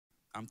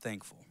I'm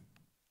thankful.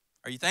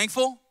 Are you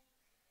thankful?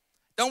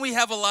 Don't we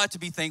have a lot to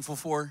be thankful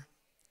for?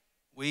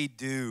 We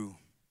do.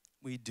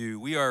 We do.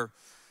 We are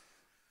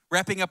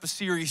wrapping up a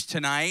series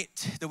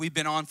tonight that we've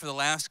been on for the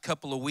last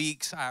couple of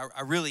weeks. I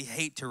really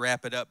hate to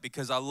wrap it up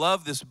because I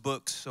love this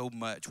book so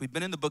much. We've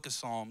been in the book of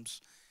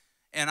Psalms,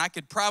 and I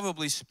could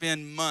probably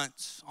spend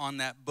months on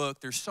that book.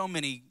 There's so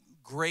many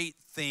great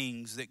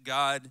things that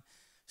God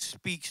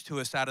speaks to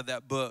us out of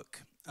that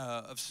book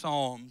of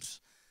Psalms.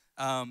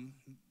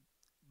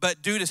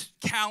 But due to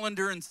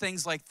calendar and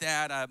things like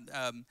that,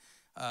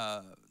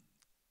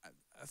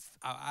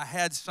 I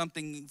had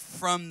something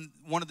from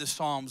one of the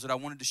Psalms that I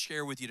wanted to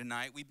share with you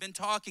tonight. We've been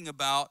talking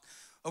about,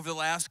 over the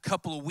last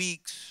couple of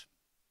weeks,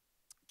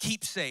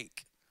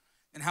 Keepsake,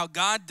 and how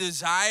God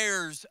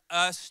desires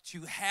us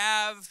to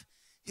have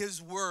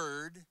His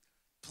Word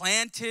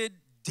planted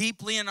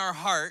deeply in our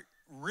heart,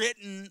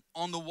 written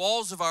on the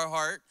walls of our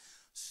heart,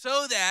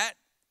 so that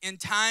in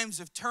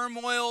times of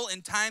turmoil,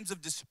 in times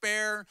of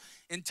despair,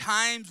 in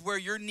times where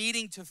you're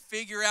needing to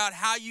figure out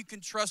how you can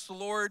trust the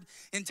Lord,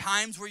 in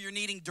times where you're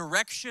needing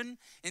direction,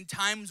 in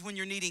times when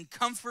you're needing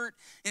comfort,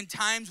 in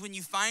times when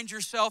you find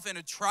yourself in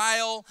a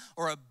trial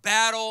or a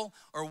battle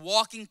or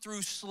walking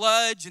through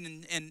sludge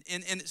and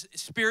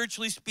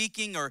spiritually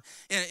speaking, or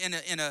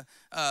in a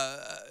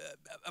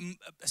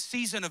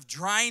season of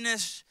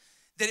dryness,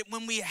 that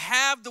when we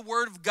have the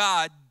Word of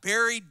God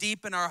buried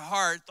deep in our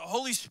heart, the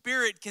Holy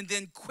Spirit can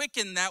then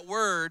quicken that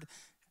Word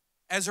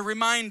as a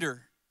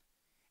reminder.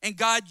 And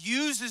God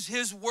uses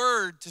His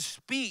Word to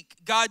speak.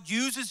 God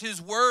uses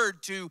His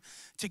Word to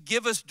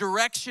give us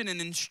direction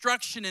and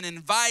instruction and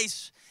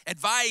advice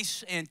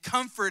and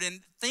comfort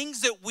and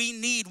things that we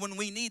need when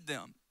we need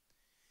them.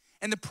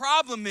 And the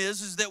problem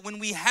is that when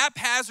we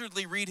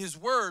haphazardly read His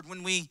Word,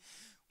 when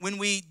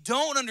we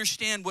don't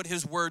understand what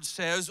His Word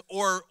says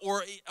or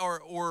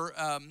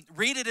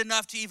read it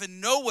enough to even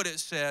know what it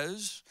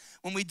says,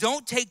 when we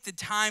don't take the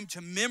time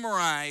to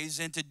memorize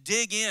and to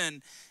dig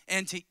in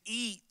and to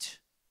eat,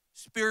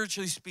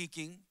 spiritually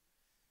speaking,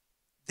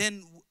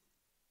 then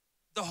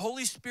the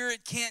Holy Spirit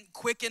can't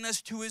quicken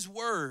us to His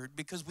Word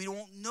because we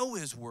don't know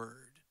His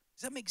Word.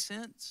 Does that make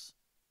sense?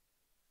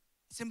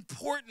 It's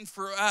important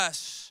for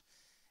us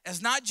as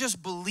not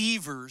just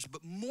believers,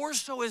 but more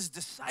so as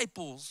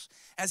disciples,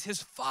 as His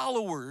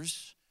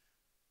followers,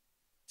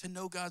 to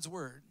know God's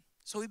Word.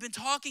 So we've been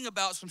talking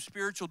about some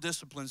spiritual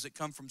disciplines that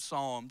come from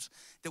Psalms,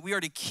 that we are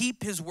to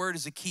keep His Word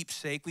as a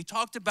keepsake. We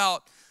talked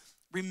about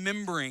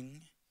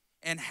remembering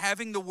and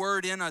having the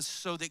Word in us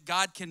so that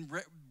God can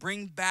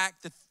bring back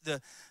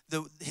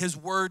His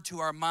Word to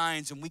our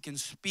minds, and we can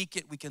speak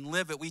it, we can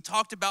live it. We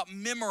talked about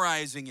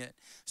memorizing it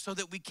so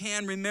that we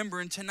can remember.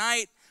 And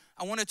tonight,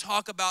 I want to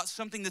talk about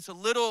something that's a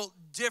little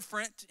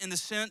different in the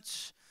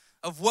sense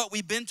of what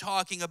we've been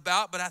talking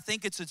about, but I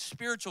think it's a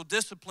spiritual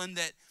discipline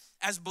that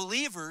as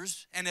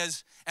believers and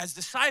as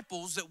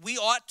disciples that we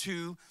ought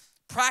to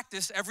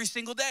practice every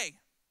single day.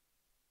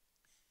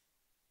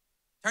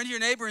 Turn to your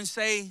neighbor and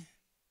say,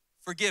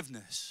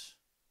 forgiveness.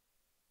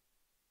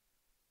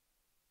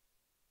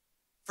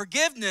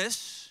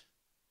 Forgiveness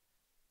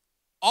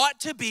ought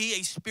to be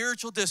a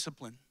spiritual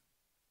discipline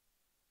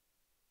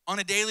on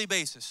a daily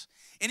basis.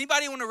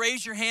 Anybody want to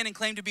raise your hand and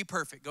claim to be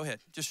perfect? Go ahead,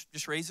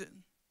 just raise it.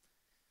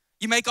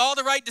 You make all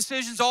the right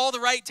decisions all the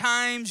right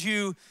times.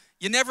 You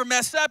never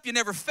mess up, you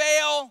never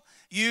fail.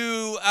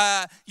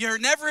 You're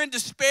never in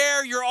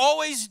despair. You're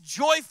always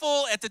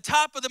joyful at the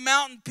top of the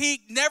mountain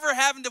peak, never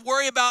having to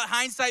worry about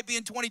hindsight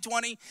being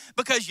 20/20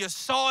 because you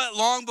saw it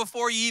long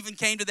before you even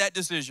came to that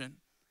decision.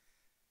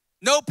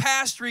 No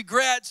past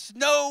regrets,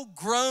 no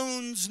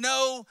groans,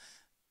 no.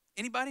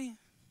 Anybody?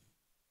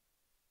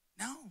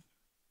 No.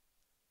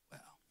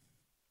 Well,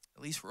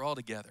 at least we're all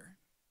together.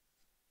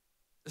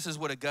 This is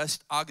what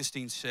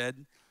Augustine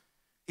said.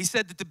 He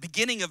said that the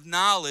beginning of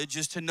knowledge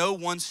is to know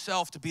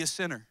oneself to be a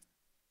sinner.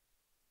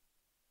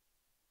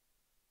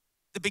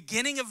 The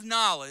beginning of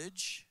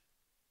knowledge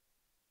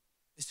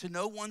is to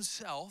know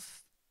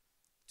oneself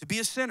to be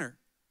a sinner.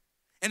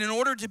 And in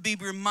order to be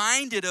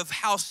reminded of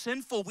how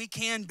sinful we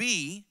can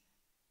be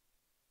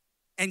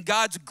and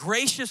God's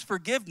gracious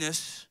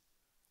forgiveness,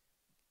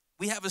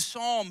 we have a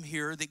psalm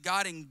here that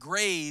God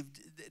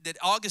engraved, that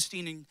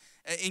Augustine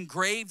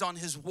engraved on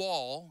his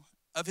wall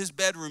of his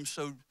bedroom,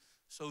 so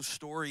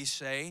stories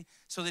say,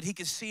 so that he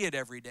could see it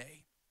every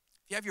day.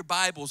 If you have your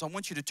Bibles, I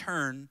want you to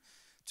turn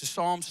to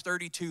Psalms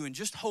 32 and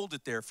just hold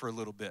it there for a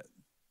little bit.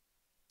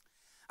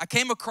 I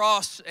came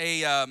across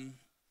a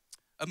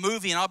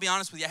movie, and I'll be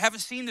honest with you, I haven't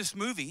seen this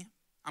movie.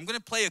 I'm going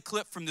to play a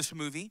clip from this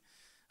movie,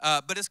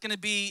 but it's going to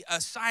be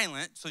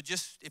silent. So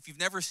just if you've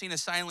never seen a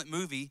silent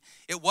movie,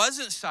 it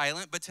wasn't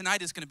silent, but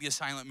tonight is going to be a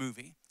silent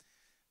movie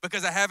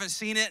because I haven't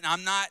seen it, and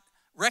I'm not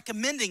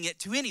recommending it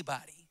to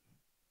anybody.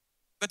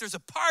 But there's a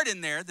part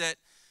in there that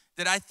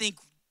I think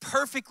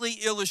perfectly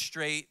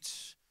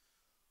illustrates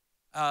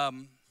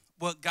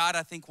what God,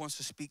 I think, wants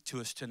to speak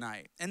to us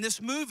tonight. And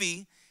this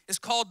movie is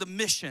called The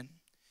Mission.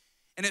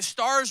 And it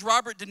stars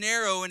Robert De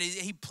Niro, and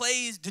he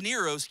plays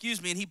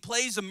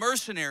a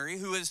mercenary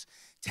who is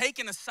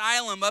taken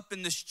asylum up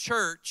in this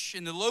church,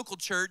 in the local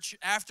church,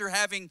 after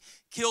having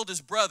killed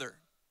his brother.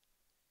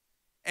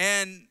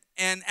 And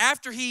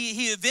after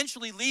he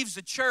eventually leaves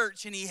the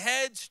church and he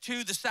heads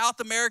to the South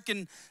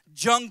American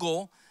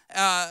jungle,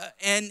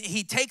 and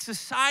he takes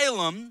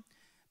asylum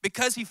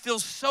because he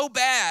feels so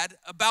bad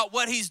about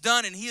what he's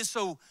done, and he is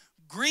so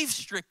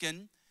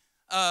grief-stricken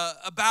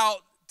about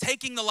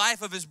taking the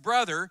life of his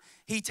brother.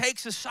 He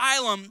takes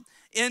asylum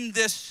in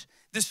this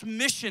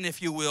mission,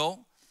 if you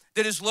will,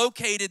 that is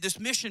located, this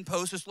mission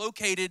post is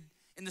located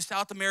in the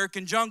South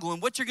American jungle.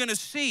 And what you're going to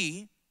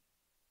see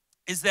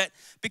is that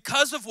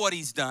because of what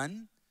he's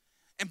done,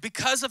 and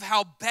because of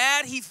how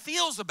bad he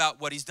feels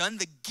about what he's done,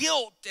 the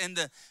guilt and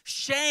the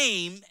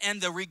shame and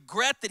the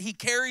regret that he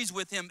carries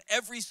with him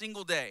every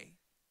single day,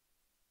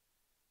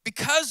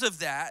 because of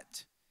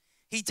that,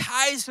 he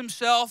ties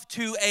himself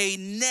to a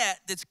net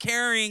that's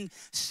carrying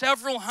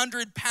several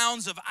hundred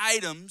pounds of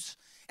items,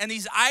 and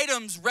these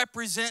items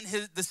represent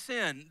the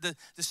sin, the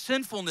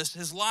sinfulness,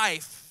 his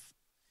life.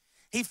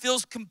 He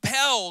feels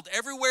compelled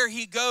everywhere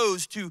he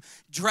goes to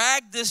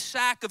drag this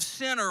sack of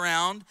sin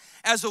around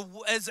as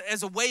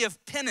a way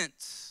of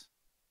penance.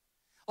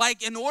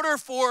 Like, in order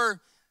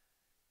for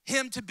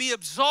him to be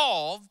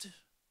absolved,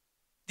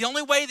 the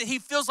only way that he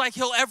feels like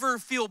he'll ever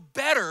feel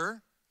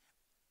better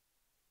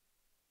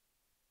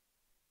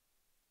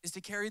is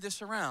to carry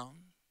this around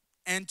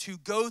and to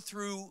go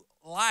through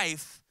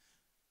life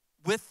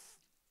with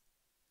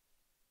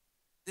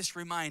this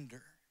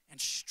reminder and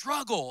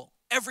struggle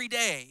every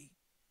day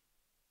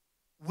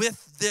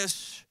with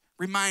this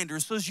reminder.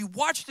 So as you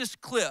watch this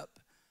clip,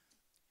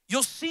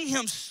 you'll see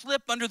him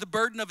slip under the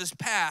burden of his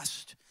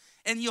past,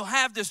 and you'll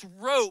have this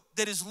rope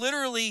that is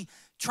literally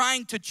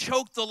trying to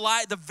choke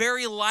the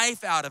very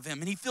life out of him.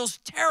 And he feels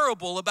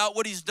terrible about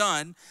what he's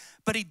done,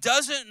 but he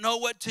doesn't know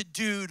what to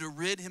do to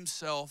rid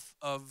himself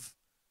of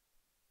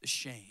the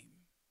shame.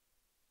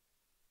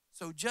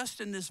 So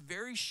just in this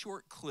very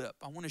short clip,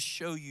 I want to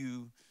show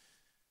you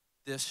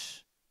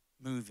this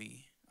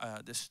movie.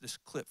 This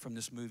clip from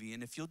this movie.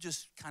 And if you'll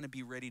just kind of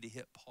be ready to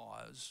hit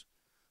pause,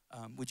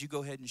 would you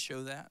go ahead and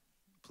show that,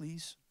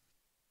 please?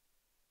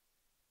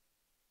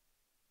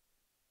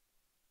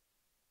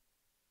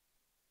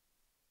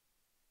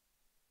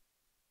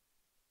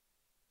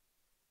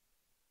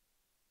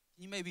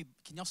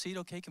 Can y'all see it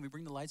okay? Can we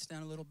bring the lights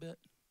down a little bit?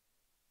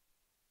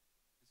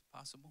 Is it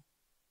possible?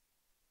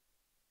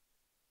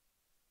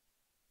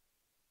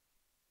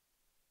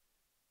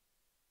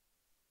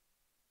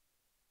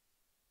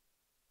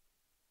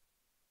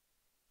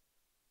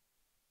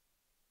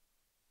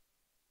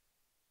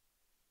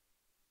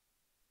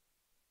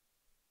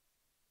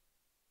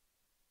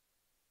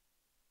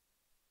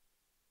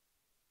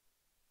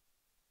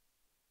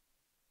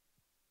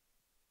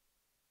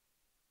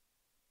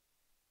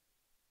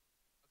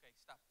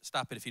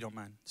 Stop it if you don't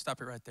mind.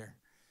 Stop it right there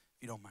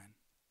if you don't mind.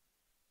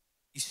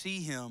 You see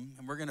him,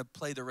 and we're going to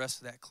play the rest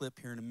of that clip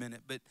here in a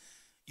minute, but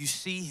you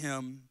see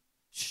him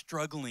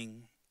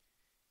struggling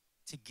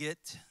to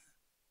get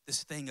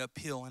this thing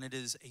uphill, and it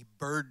is a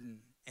burden,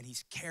 and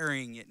he's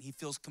carrying it, and he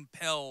feels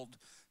compelled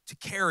to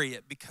carry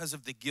it because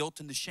of the guilt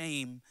and the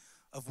shame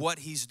of what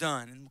he's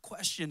done. And the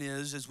question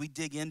is, as we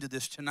dig into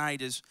this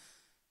tonight, is,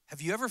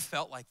 have you ever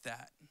felt like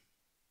that?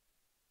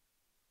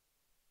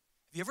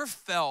 Have you ever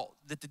felt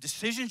that the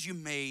decisions you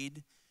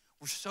made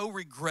were so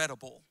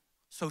regrettable,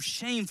 so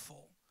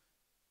shameful,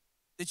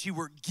 that you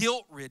were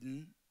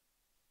guilt-ridden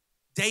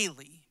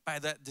daily by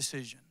that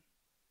decision?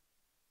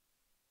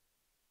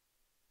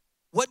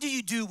 What do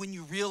you do when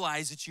you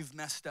realize that you've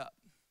messed up?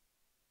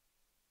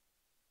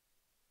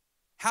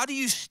 How do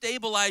you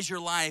stabilize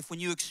your life when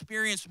you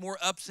experience more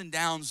ups and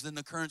downs than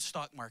the current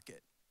stock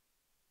market?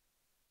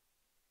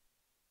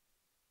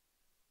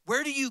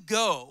 Where do you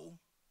go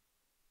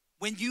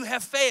when you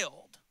have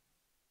failed?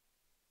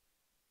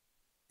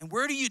 And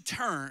where do you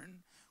turn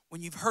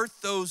when you've hurt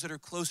those that are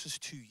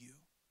closest to you?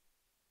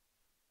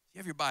 You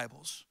have your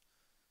Bibles.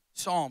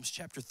 Psalms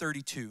chapter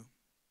 32.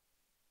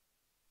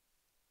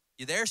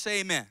 You there?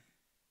 Say amen.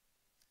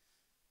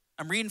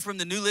 I'm reading from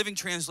the New Living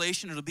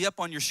Translation. It'll be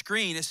up on your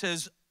screen. It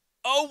says,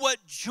 "Oh,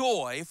 what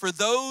joy for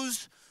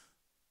those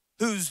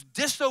whose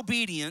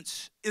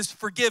disobedience is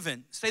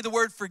forgiven." Say the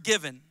word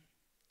forgiven.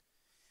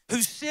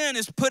 Whose sin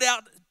is put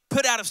out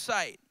of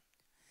sight.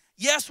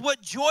 Yes,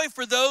 what joy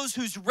for those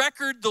whose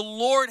record the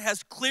Lord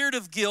has cleared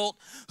of guilt,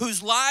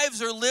 whose lives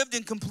are lived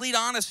in complete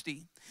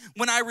honesty.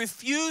 When I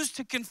refused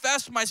to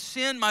confess my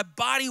sin, my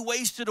body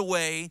wasted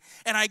away,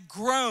 and I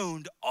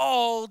groaned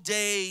all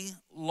day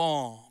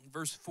long.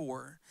 Verse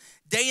 4,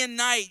 day and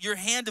night your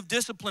hand of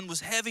discipline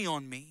was heavy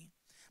on me.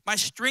 My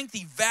strength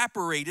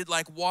evaporated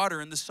like water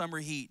in the summer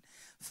heat.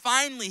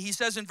 Finally, he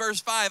says in verse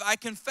 5, I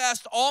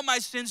confessed all my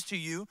sins to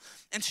you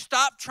and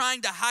stopped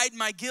trying to hide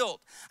my guilt.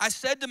 I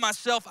said to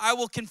myself, I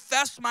will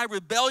confess my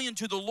rebellion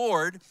to the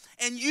Lord,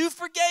 and you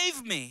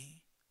forgave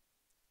me.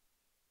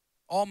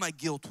 All my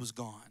guilt was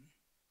gone.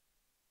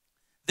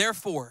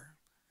 Therefore,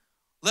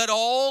 let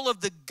all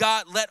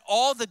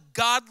the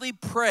godly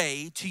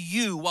pray to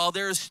you while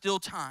there is still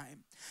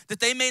time. that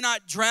they may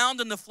not drown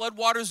in the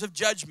floodwaters of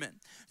judgment.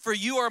 For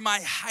you are my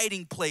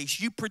hiding place.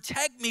 You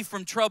protect me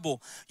from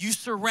trouble. You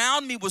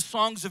surround me with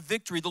songs of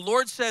victory. The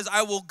Lord says,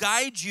 I will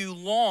guide you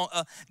along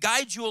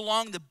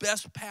the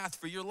best path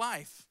for your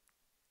life.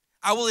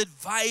 I will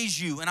advise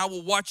you and I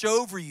will watch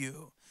over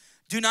you.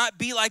 Do not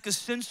be like a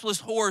senseless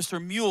horse or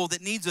mule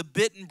that needs a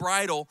bit and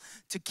bridle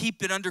to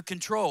keep it under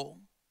control.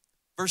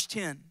 Verse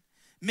 10,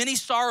 many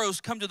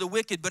sorrows come to the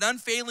wicked, but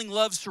unfailing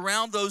love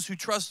surround those who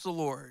trust the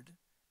Lord.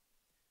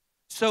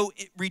 So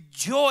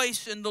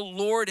rejoice in the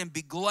Lord and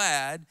be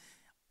glad,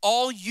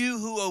 all you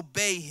who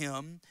obey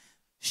him.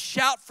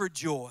 Shout for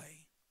joy,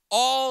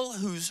 all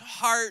whose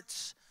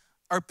hearts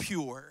are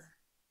pure.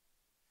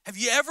 Have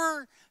you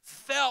ever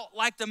felt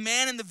like the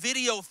man in the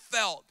video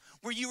felt,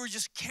 where you were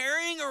just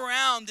carrying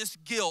around this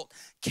guilt,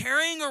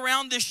 carrying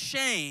around this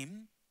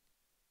shame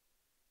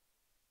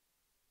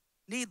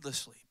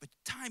needlessly, but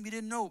at the time you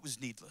didn't know it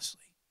was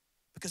needlessly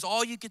because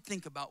all you could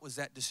think about was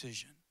that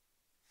decision?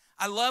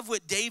 I love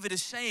what David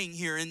is saying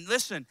here. And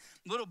listen,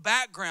 little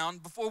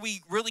background before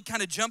we really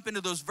kind of jump into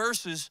those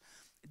verses.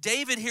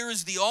 David here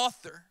is the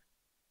author.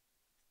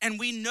 And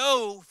we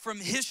know from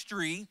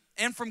history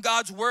and from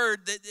God's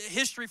word, that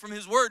history from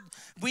his word,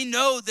 we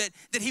know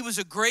that he was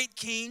a great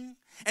king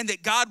and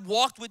that God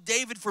walked with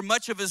David for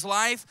much of his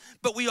life.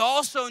 But we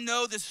also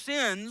know the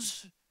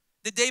sins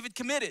that David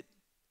committed.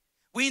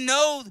 We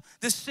know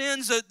the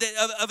sins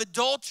of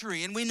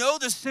adultery, and we know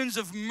the sins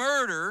of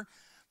murder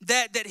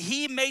that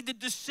he made the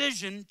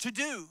decision to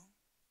do.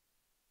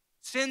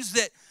 Sins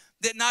that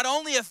not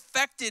only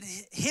affected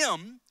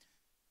him,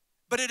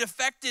 but it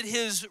affected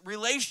his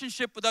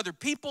relationship with other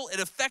people.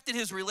 It affected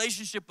his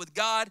relationship with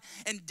God.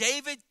 And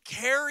David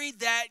carried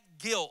that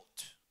guilt.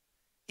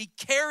 He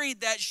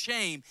carried that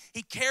shame.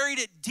 He carried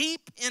it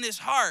deep in his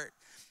heart.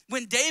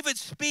 When David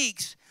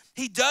speaks,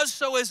 he does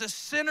so as a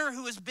sinner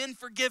who has been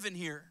forgiven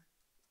here.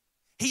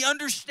 He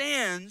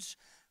understands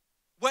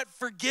what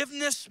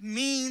forgiveness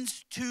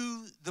means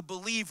to the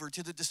believer,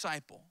 to the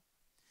disciple.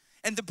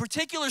 And the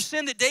particular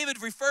sin that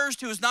David refers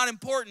to is not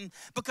important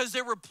because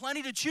there were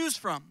plenty to choose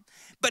from.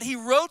 But he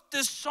wrote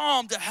this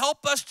psalm to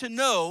help us to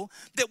know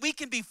that we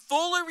can be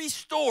fully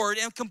restored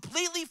and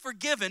completely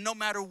forgiven no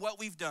matter what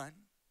we've done.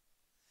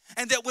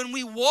 And that when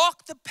we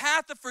walk the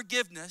path of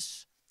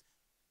forgiveness,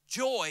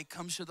 joy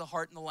comes to the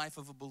heart and the life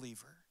of a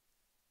believer.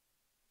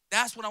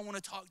 That's what I want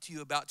to talk to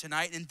you about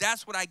tonight, and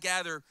that's what I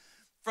gather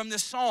from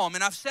this psalm.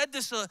 And I've said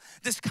this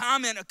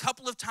comment a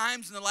couple of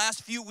times in the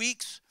last few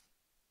weeks,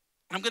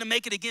 and I'm going to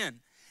make it again.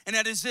 And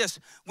that is this: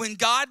 when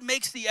God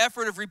makes the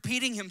effort of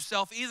repeating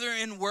himself either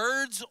in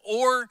words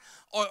or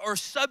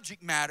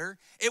subject matter,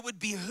 it would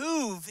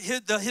behoove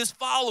his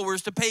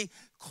followers to pay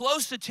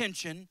close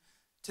attention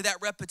to that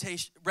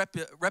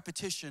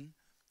repetition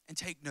and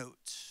take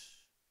notes.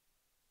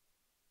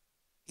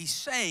 He's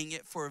saying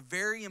it for a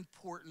very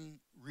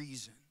important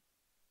reason.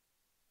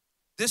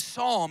 This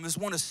psalm is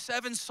one of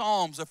 7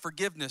 psalms of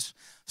forgiveness.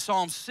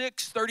 Psalm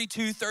 6,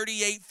 32,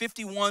 38,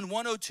 51,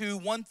 102,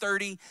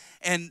 130,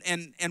 and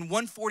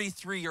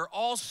 143 are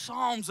all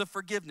psalms of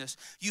forgiveness.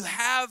 You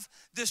have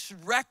this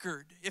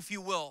record, if you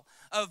will,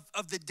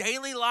 of the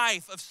daily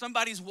life of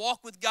somebody's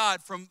walk with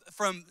God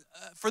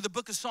for the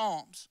book of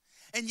Psalms.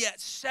 And yet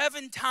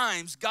 7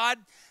 times God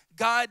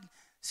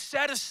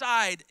set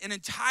aside an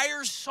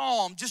entire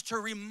psalm just to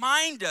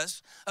remind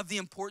us of the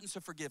importance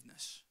of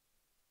forgiveness.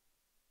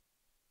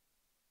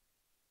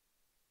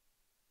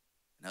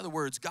 In other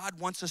words, God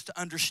wants us to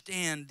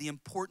understand the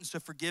importance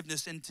of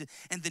forgiveness and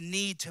the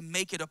need to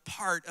make it a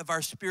part of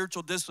our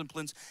spiritual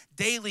disciplines,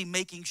 daily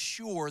making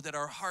sure that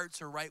our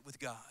hearts are right with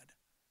God.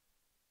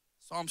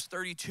 Psalms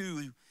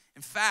 32,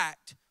 in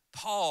fact,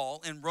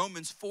 Paul in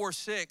Romans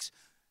 4:6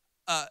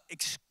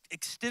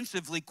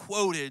 extensively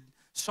quoted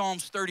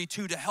Psalms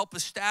 32 to help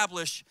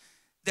establish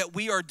that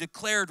we are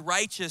declared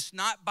righteous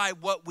not by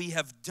what we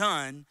have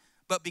done,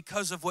 but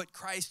because of what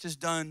Christ has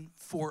done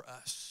for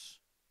us.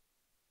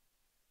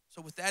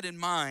 So with that in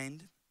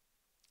mind,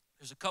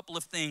 there's a couple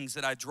of things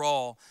that I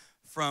draw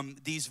from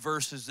these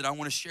verses that I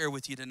want to share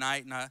with you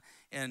tonight,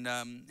 and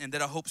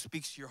that I hope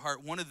speaks to your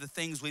heart. One of the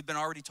things we've been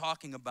already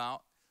talking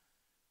about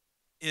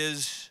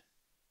is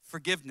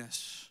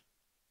forgiveness.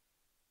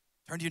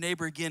 Turn to your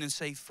neighbor again and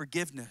say,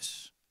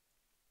 forgiveness.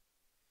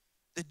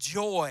 The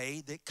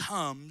joy that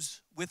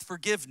comes with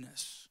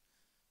forgiveness.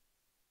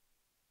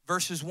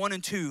 Verses 1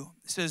 and 2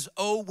 says,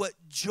 oh, what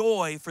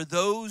joy for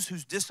those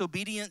whose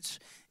disobedience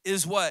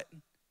is what?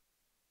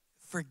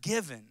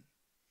 Forgiven,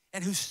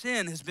 and whose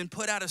sin has been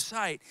put out of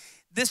sight.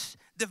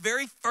 The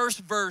very first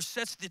verse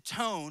sets the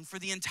tone for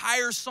the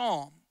entire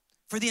psalm.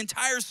 For the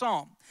entire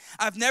psalm.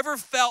 I've never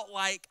felt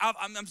like,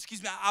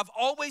 I've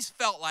always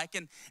felt like,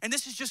 and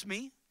this is just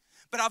me,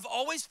 but I've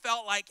always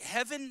felt like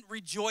heaven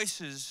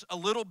rejoices a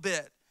little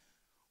bit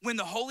when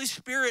the Holy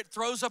Spirit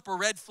throws up a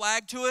red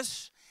flag to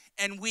us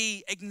and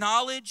we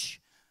acknowledge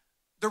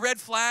the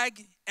red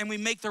flag and we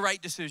make the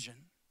right decision.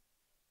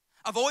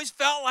 I've always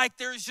felt like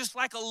there's just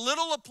like a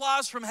little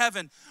applause from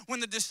heaven when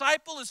the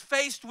disciple is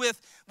faced with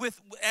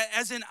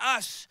as in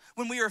us,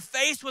 when we are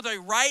faced with a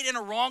right and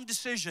a wrong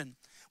decision.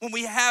 when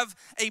we have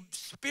a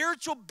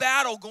spiritual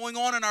battle going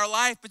on in our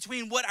life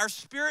between what our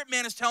spirit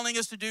man is telling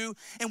us to do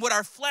and what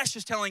our flesh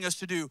is telling us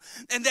to do.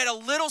 And that a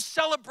little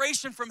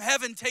celebration from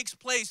heaven takes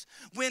place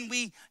when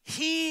we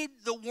heed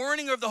the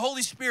warning of the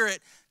Holy Spirit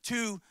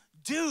to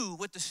do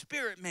what the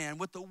spirit man,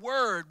 what the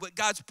word, what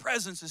God's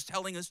presence is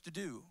telling us to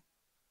do.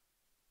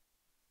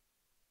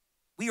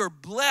 We are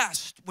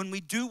blessed when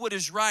we do what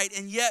is right,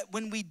 and yet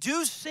when we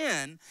do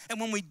sin and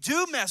when we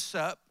do mess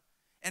up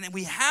and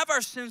we have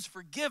our sins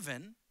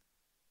forgiven,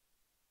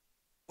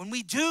 when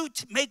we do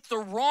make the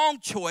wrong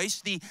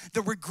choice, the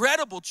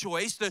regrettable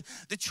choice, the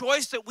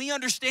choice that we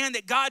understand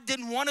that God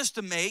didn't want us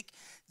to make,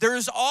 there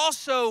is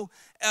also,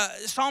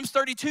 Psalms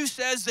 32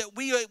 says that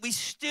we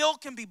still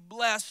can be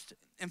blessed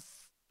and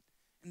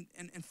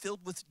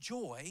filled with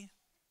joy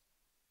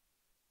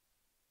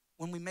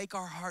when we make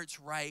our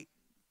hearts right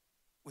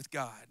with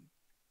God.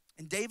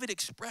 And David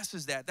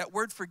expresses that. That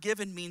word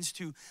forgiven means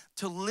to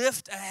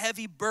lift a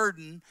heavy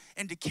burden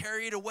and to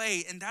carry it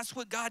away. And that's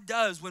what God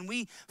does when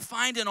we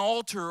find an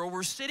altar, or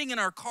we're sitting in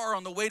our car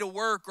on the way to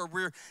work, or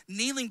we're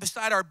kneeling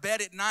beside our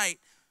bed at night,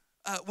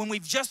 when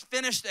we've just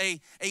finished a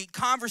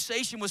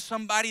conversation with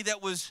somebody that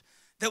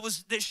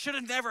should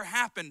have never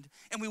happened,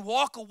 and we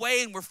walk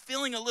away and we're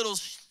feeling a little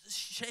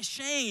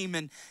shame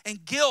and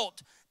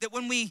guilt, that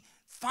when we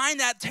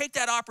take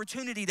that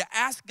opportunity to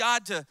ask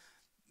God to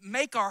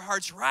make our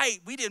hearts right.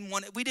 We didn't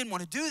want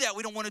to do that.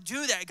 We don't want to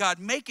do that. God,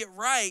 make it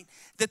right.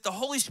 That the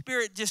Holy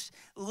Spirit just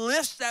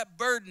lifts that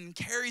burden,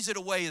 carries it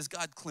away as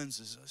God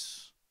cleanses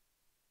us.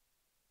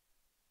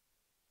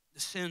 The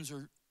sins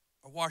are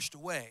washed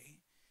away.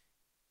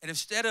 And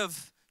instead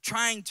of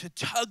trying to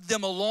tug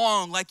them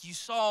along like you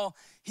saw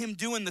him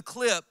do in the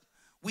clip,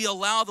 we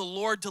allow the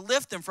Lord to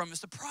lift them from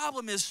us. The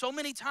problem is, so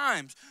many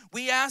times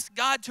we ask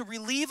God to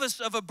relieve us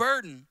of a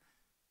burden.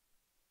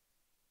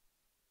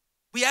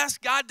 We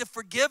ask God to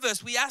forgive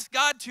us. We ask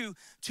God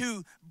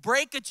to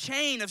break a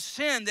chain of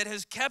sin that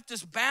has kept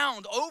us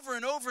bound over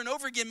and over and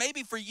over again,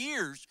 maybe for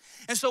years.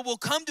 And so we'll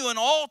come to an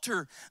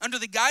altar under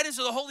the guidance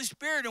of the Holy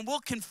Spirit, and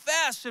we'll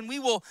confess, and we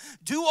will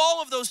do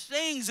all of those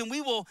things, and we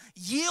will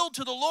yield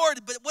to the Lord.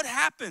 But what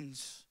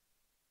happens?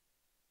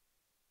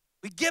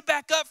 We get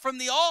back up from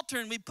the altar,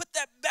 and we put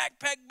that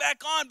backpack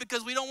back on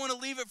because we don't want to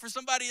leave it for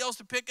somebody else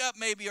to pick up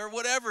maybe, or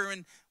whatever.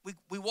 And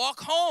we walk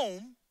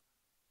home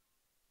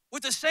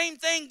with the same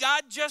thing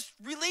God just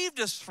relieved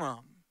us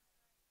from.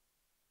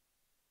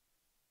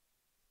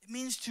 It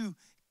means to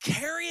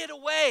carry it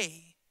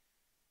away,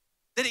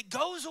 that it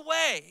goes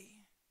away.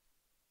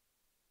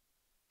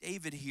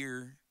 David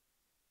here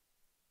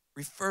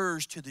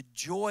refers to the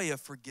joy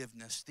of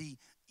forgiveness, the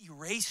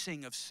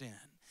erasing of sin.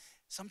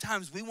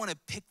 Sometimes we want to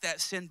pick that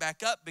sin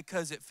back up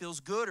because it feels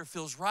good or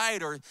feels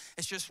right, or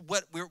it's just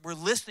what we're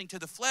listening to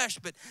the flesh,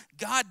 but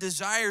God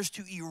desires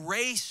to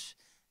erase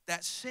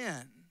that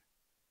sin.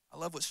 I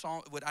love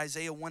what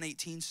Isaiah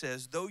 1:18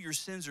 says. Though your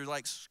sins are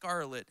like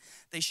scarlet,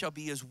 they shall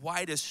be as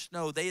white as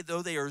snow.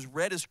 Though they are as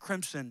red as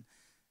crimson,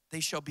 they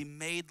shall be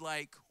made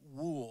like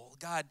wool.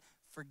 God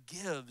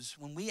forgives.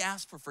 When we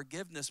ask for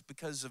forgiveness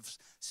because of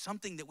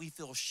something that we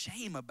feel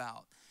shame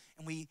about,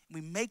 and we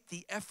make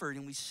the effort,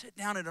 and we sit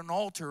down at an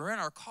altar or in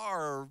our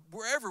car or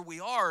wherever we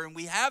are, and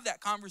we have that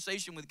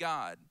conversation with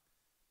God,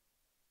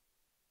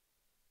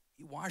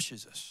 he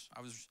washes us. I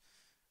was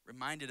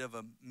reminded of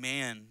a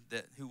man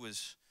who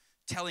was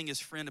telling his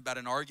friend about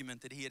an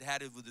argument that he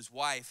had with his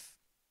wife.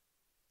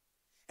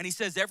 And he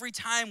says, every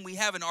time we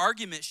have an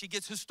argument, she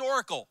gets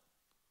historical.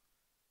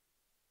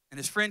 And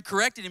his friend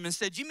corrected him and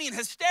said, you mean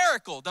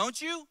hysterical, don't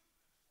you?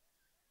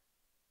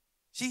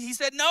 He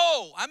said,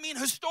 no, I mean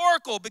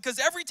historical, because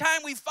every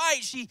time we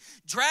fight, she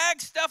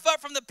drags stuff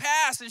up from the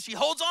past and she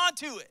holds on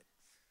to it.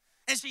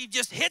 And she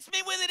just hits me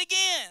with it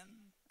again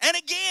and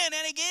again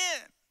and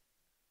again.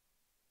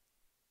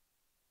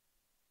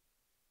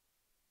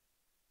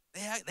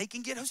 They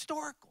can get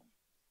historical.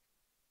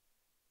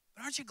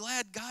 But aren't you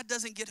glad God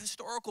doesn't get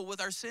historical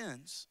with our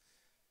sins?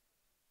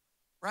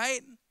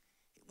 Right?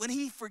 When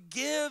he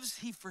forgives,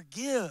 he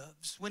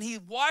forgives. When he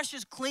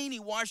washes clean, he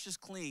washes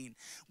clean.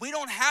 We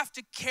don't have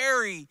to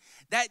carry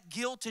that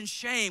guilt and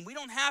shame. We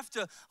don't have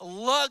to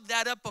lug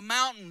that up a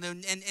mountain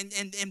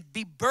and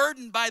be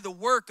burdened by the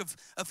work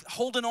of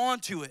holding on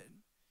to it.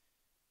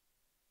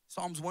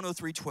 Psalms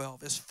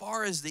 103:12. As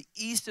far as the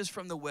east is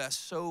from the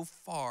west, so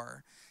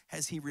far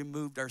has he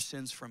removed our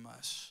sins from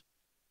us.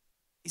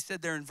 He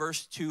said there in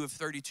verse 2 of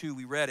 32,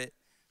 we read it.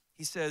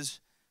 He says,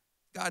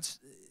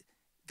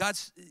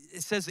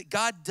 it says that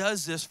God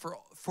does this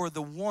for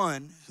the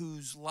one who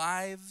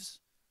lives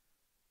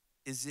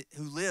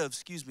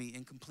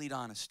in complete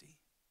honesty.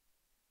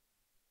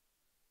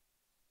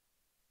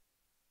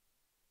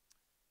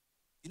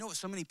 You know what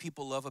so many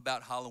people love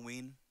about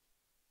Halloween?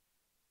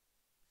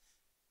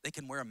 They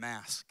can wear a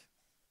mask.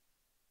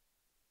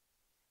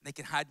 They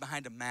can hide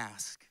behind a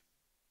mask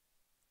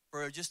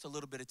for just a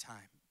little bit of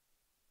time.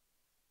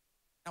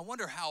 I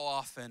wonder how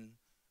often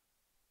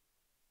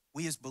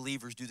we as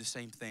believers do the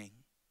same thing.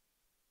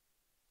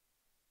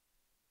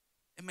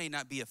 It may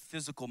not be a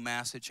physical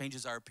mask that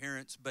changes our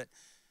appearance, but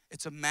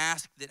It's a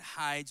mask that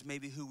hides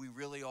maybe who we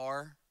really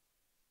are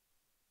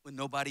when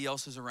nobody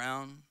else is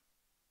around.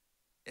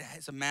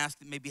 It's a mask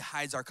that maybe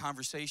hides our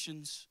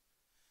conversations.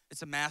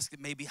 It's a mask that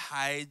maybe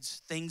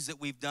hides things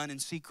that we've done in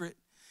secret.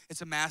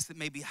 It's a mask that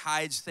maybe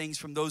hides things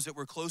from those that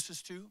we're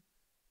closest to.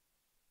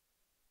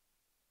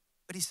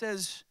 But he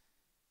says,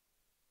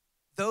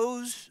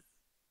 those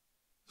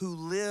who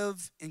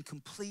live in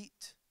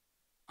complete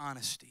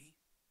honesty.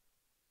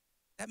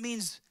 That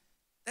means,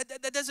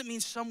 that doesn't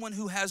mean someone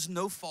who has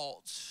no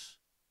faults.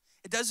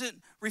 It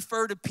doesn't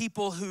refer to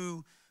people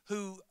who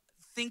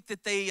think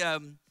that they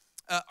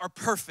are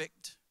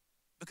perfect,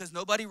 because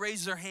nobody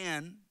raised their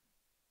hand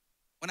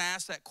when I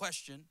ask that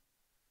question.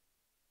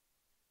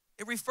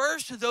 It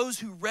refers to those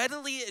who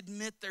readily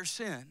admit their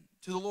sin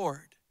to the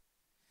Lord.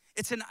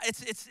 It's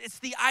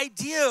the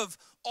idea of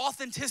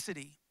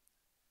authenticity.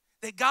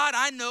 That God,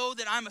 I know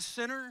that I'm a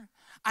sinner.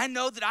 I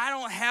know that I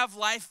don't have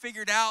life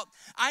figured out.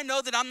 I know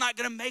that I'm not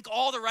going to make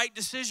all the right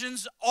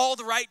decisions all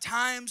the right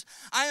times.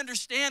 I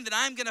understand that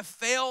I'm going to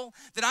fail,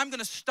 that I'm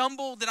going to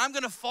stumble, that I'm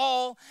going to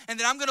fall, and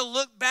that I'm going to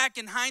look back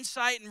in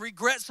hindsight and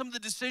regret some of the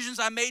decisions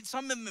I made,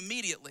 some of them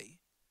immediately.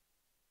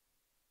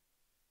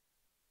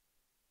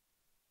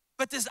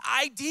 But this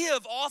idea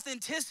of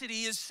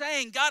authenticity is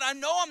saying, God, I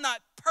know I'm not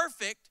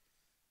perfect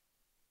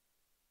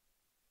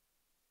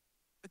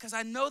because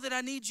I know that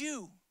I need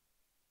you.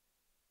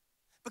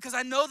 Because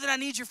I know that I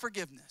need your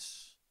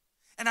forgiveness.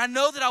 And I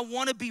know that I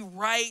want to be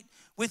right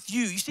with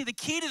you. You see, the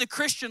key to the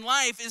Christian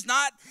life is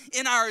not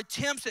in our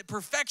attempts at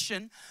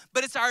perfection,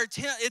 but it's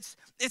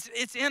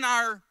in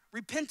our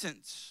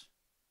repentance.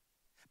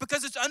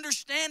 Because it's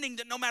understanding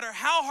that no matter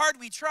how hard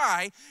we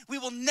try, we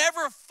will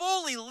never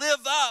fully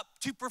live up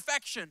to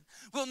perfection.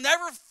 We'll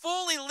never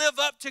fully live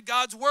up to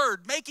God's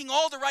word, making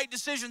all the right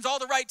decisions all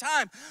the right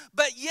time.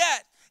 But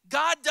yet,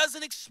 God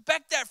doesn't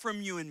expect that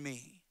from you and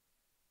me.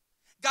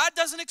 God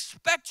doesn't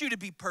expect you to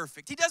be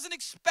perfect. He doesn't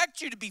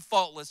expect you to be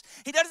faultless.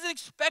 He doesn't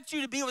expect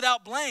you to be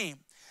without blame.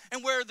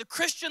 And where the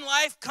Christian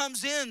life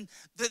comes in,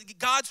 that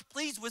God's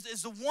pleased with,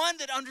 is the one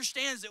that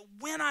understands that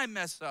when I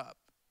mess up,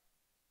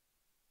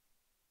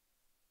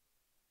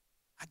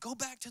 I go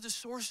back to the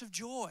source of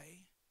joy.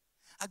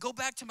 I go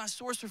back to my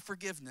source of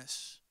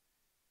forgiveness.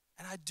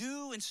 And I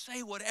do and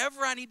say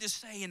whatever I need to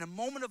say in a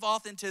moment of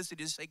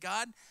authenticity to say,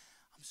 God,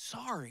 I'm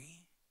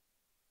sorry.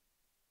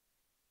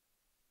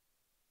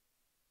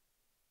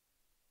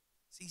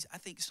 See, I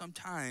think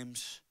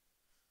sometimes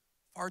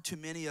far too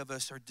many of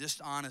us are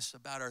dishonest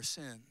about our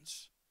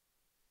sins.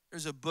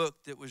 There's a book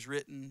that was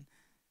written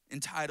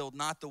entitled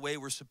Not the Way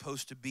We're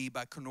Supposed to Be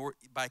by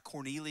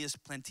Cornelius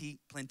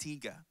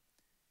Plantinga.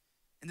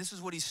 And this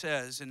is what he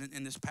says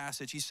in this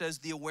passage. He says,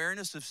 the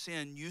awareness of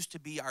sin used to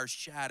be our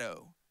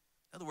shadow.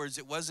 In other words,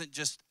 it wasn't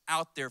just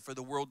out there for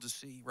the world to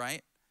see,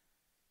 right?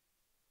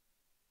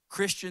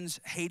 Christians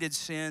hated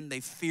sin.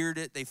 They feared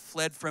it. They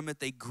fled from it.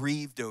 They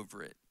grieved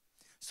over it.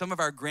 Some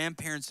of our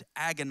grandparents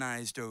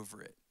agonized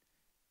over it.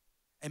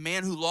 A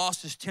man who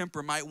lost his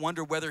temper might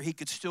wonder whether he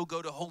could still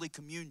go to Holy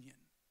Communion.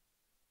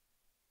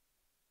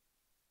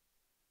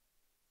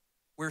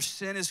 Where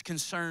sin is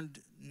concerned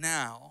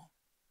now,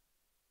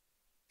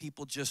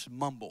 people just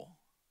mumble.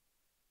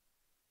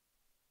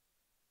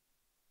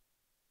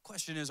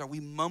 Question is, are we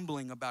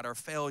mumbling about our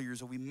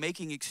failures? Are we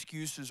making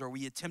excuses? Are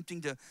we attempting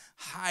to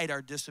hide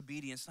our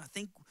disobedience? And I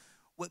think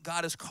what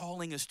God is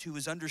calling us to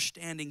is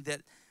understanding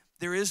that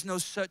there is no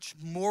such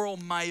moral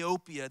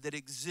myopia that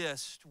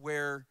exists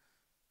where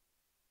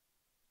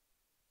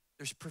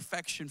there's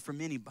perfection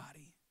from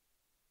anybody.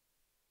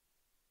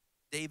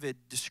 David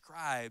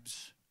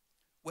describes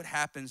what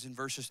happens in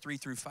verses 3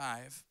 through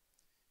 5.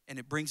 And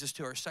it brings us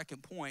to our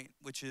second point,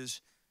 which is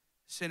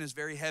sin is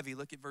very heavy.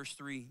 Look at verse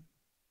 3.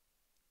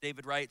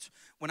 David writes,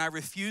 when I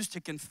refused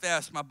to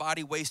confess, my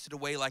body wasted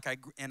away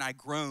and I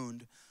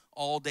groaned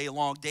all day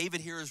long.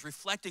 David here is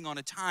reflecting on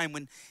a time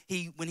when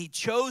he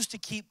chose to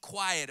keep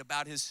quiet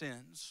about his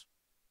sins.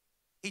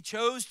 He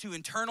chose to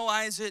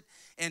internalize it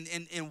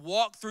and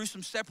walk through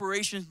some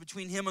separations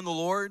between him and the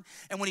Lord.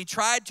 And when he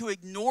tried to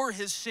ignore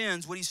his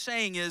sins, what he's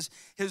saying is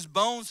his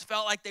bones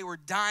felt like they were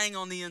dying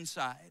on the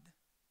inside.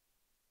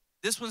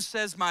 This one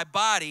says my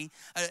body.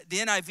 The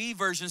NIV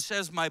version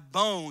says my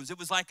bones. It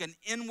was like an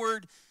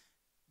inward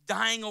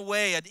dying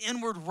away, an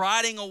inward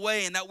rotting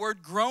away. And that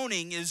word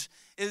groaning is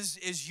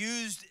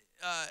used,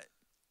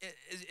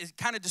 it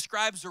kind of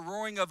describes the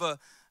roaring of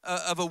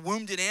a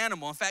wounded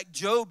animal. In fact,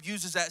 Job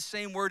uses that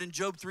same word in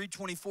Job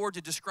 3:24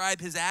 to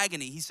describe his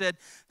agony. He said,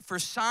 for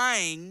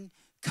sighing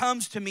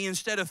comes to me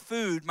instead of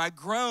food. My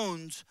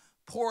groans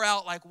pour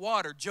out like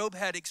water. Job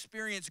had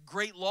experienced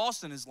great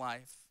loss in his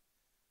life.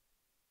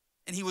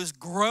 And he was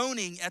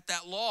groaning at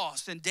that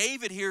loss. And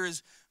David here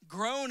is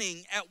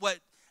groaning at what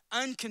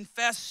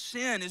unconfessed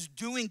sin is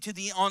doing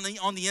on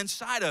the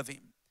inside of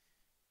him.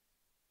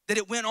 That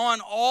it went on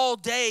all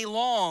day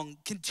long,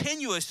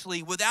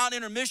 continuously, without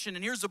intermission.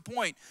 And here's the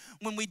point.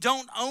 When we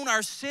don't own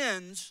our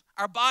sins,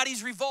 our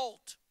bodies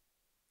revolt.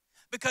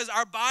 Because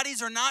our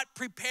bodies are not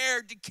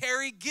prepared to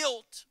carry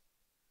guilt.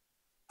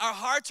 Our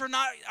hearts are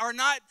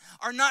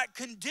not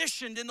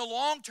conditioned in the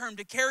long term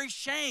to carry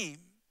shame.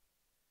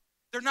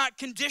 They're not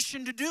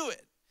conditioned to do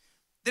it.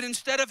 That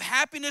instead of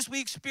happiness,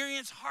 we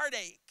experience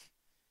heartache.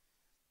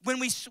 When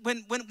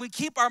we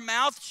keep our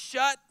mouth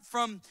shut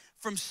from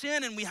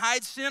sin and we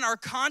hide sin, our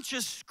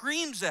conscience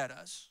screams at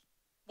us.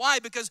 Why?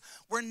 Because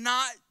we're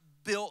not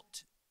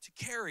built to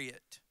carry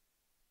it.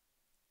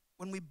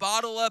 When we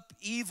bottle up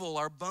evil,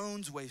 our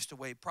bones waste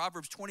away.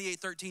 Proverbs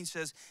 28:13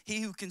 says,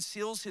 he who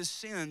conceals his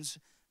sins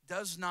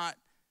does not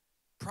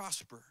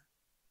prosper.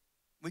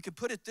 We could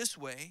put it this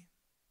way: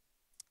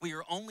 we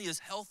are only as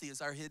healthy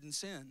as our hidden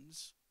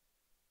sins.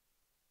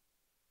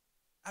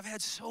 I've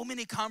had so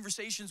many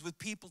conversations with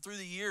people through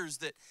the years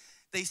that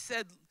they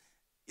said,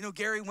 you know,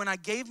 Gary, when I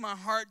gave my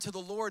heart to the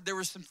Lord, there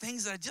were some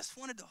things that I just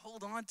wanted to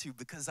hold on to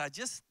because I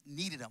just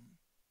needed them.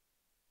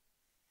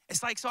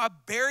 It's like, so I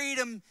buried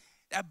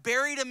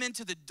them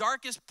into the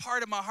darkest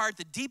part of my heart,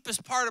 the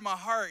deepest part of my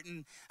heart,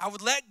 and I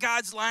would let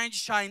God's light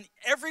shine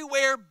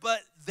everywhere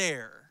but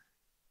there.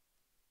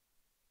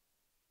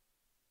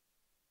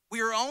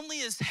 We are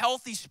only as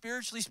healthy,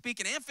 spiritually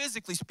speaking and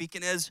physically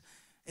speaking, as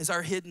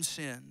our hidden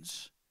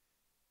sins.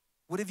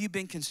 What have you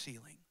been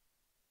concealing?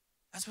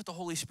 That's what the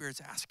Holy Spirit's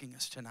asking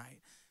us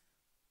tonight.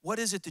 What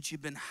is it that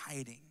you've been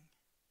hiding?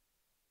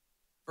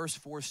 Verse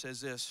 4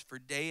 says this, for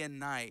day and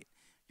night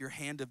your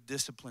hand of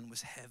discipline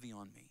was heavy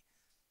on me.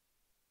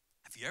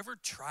 Have you ever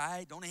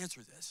tried, don't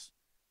answer this,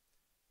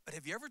 but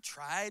have you ever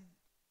tried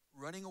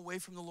running away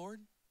from the Lord?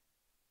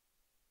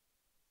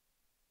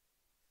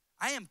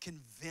 I am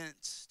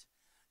convinced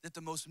that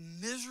the most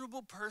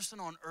miserable person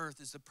on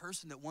earth is the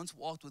person that once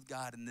walked with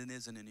God and then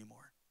isn't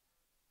anymore.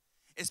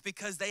 It's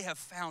because they have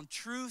found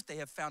truth, they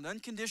have found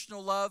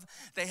unconditional love,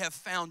 they have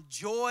found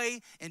joy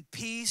and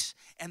peace,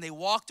 and they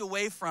walked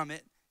away from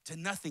it to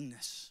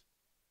nothingness.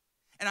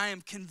 And I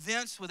am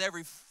convinced with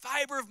every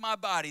fiber of my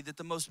body that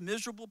the most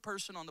miserable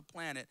person on the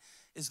planet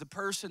is the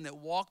person that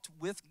walked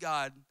with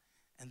God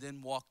and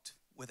then walked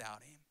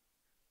without him.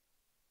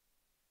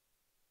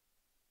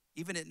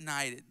 Even at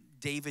night,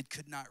 David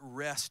could not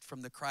rest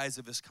from the cries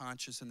of his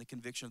conscience and the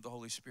conviction of the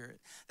Holy Spirit.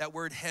 That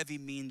word heavy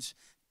means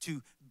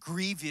to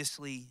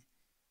grievously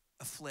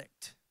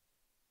afflict.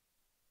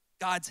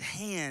 God's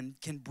hand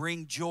can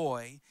bring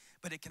joy,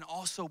 but it can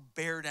also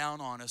bear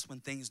down on us when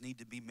things need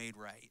to be made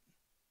right.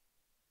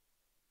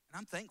 And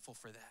I'm thankful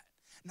for that.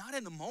 Not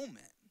in the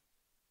moment,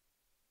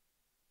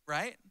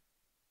 right?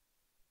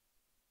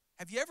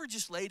 Have you ever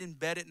just laid in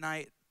bed at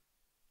night,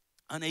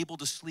 unable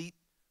to sleep,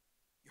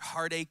 your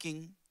heart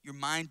aching, your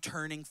mind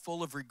turning,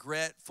 full of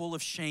regret, full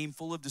of shame,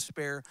 full of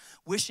despair,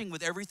 wishing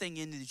with everything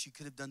in you that you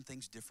could have done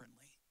things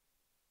differently?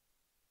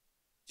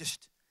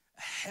 Just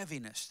a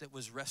heaviness that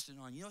was resting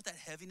on you. You know what that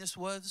heaviness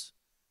was?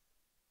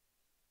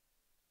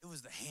 It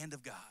was the hand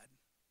of God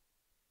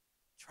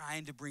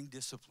trying to bring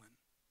discipline.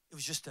 It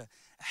was just a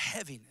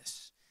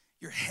heaviness.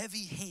 Your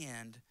heavy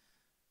hand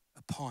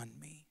upon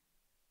me.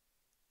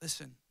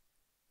 Listen,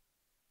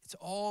 it's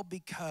all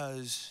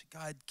because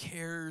God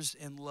cares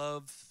and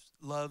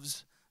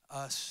loves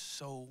us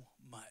so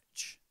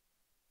much.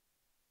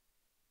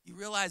 You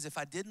realize if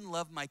I didn't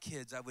love my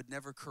kids, I would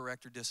never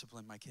correct or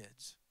discipline my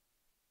kids.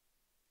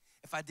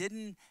 If I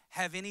didn't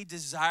have any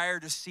desire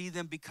to see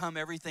them become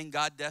everything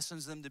God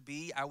destines them to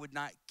be, I would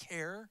not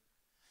care,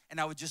 and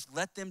I would just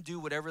let them do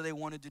whatever they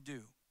wanted to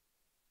do.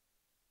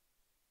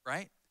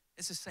 Right?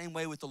 It's the same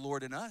way with the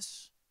Lord and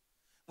us.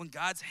 When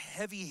God's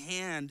heavy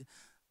hand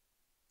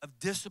of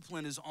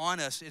discipline is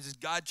on us, it is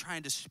God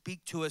trying to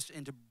speak to us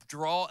and to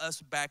draw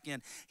us back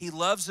in. He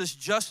loves us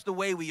just the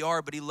way we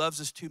are, but he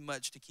loves us too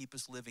much to keep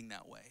us living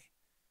that way.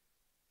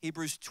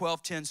 Hebrews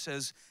 12:10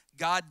 says,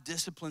 God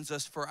disciplines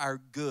us for our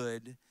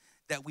good,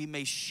 that we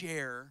may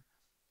share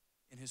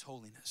in his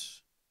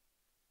holiness.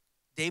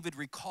 David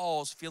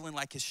recalls feeling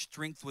like his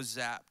strength was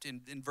zapped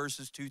in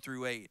verses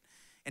 2-8.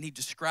 And he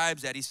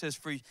describes that. He says,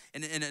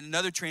 in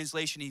another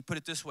translation, he put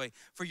it this way,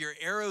 for your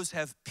arrows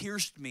have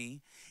pierced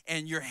me,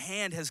 and your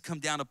hand has come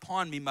down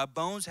upon me. My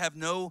bones have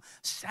no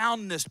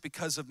soundness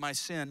because of my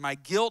sin. My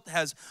guilt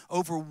has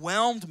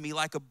overwhelmed me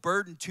like a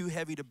burden too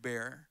heavy to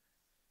bear.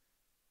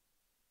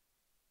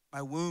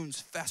 My wounds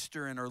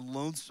fester and are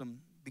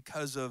loathsome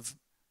because of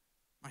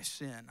my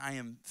sin. I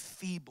am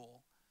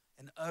feeble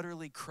and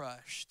utterly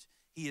crushed.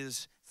 He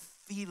is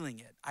feeling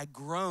it. I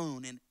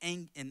groan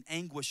in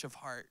anguish of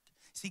heart.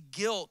 See,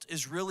 guilt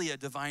is really a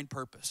divine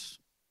purpose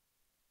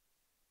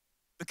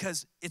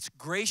because it's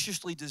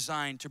graciously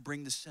designed to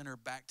bring the sinner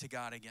back to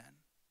God again.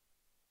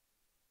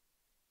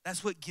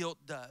 That's what guilt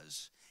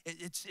does.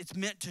 It's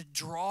meant to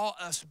draw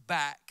us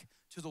back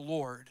to the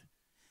Lord.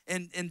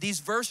 And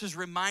these verses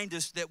remind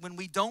us that when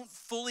we don't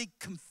fully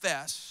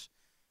confess,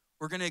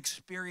 we're going to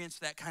experience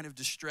that kind of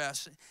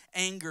distress.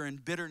 Anger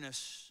and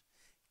bitterness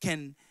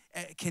can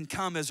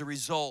come as a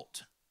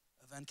result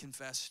of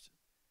unconfessed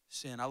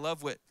sin. I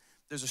love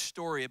there's a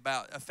story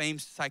about a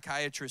famed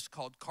psychiatrist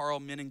called Carl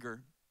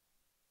Menninger.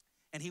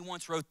 And he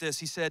once wrote this.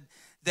 He said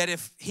that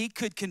if he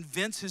could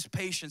convince his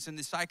patients in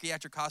the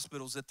psychiatric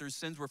hospitals that their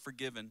sins were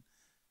forgiven,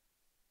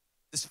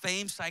 this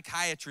famed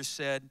psychiatrist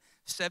said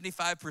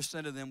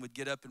 75% of them would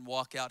get up and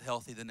walk out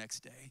healthy the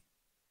next day.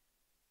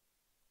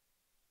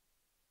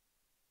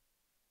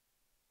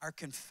 Our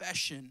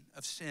confession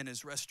of sin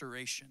is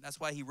restoration. That's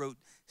why he wrote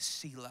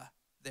Selah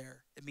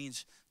there. It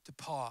means to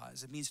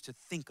pause. It means to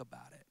think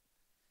about it.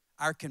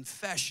 Our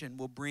confession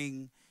will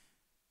bring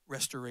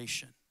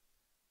restoration.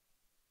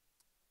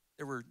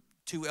 There were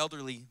two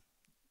elderly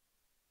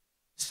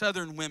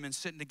Southern women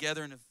sitting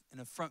together in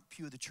a front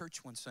pew of the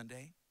church one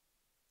Sunday,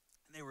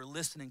 and they were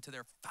listening to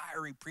their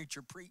fiery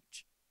preacher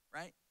preach,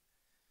 right?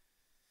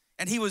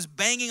 And he was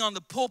banging on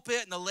the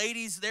pulpit, and the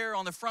ladies there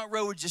on the front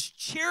row were just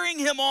cheering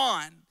him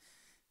on.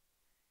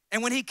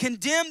 And when he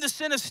condemned the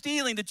sin of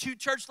stealing, the two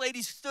church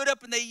ladies stood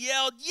up and they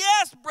yelled,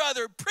 "Yes,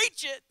 brother,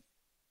 preach it."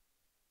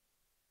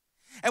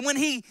 And when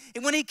he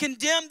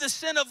condemned the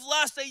sin of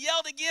lust, they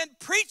yelled again,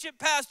 "Preach it,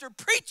 pastor,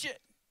 preach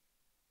it."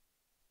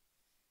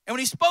 And when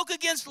he spoke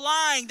against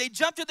lying, they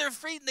jumped to their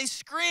feet and they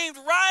screamed,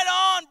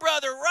 "Right on,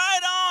 brother,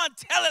 right on.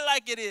 Tell it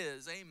like it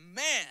is."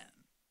 Amen.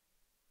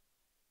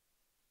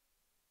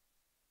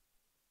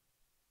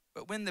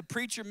 But when the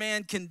preacher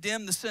man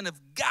condemned the sin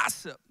of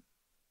gossip,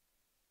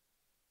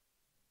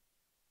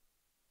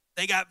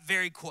 they got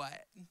very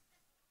quiet.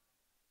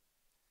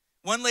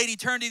 One lady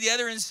turned to the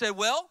other and said,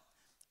 "Well,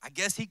 I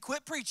guess he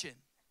quit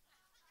preaching.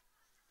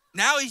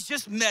 Now he's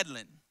just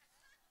meddling.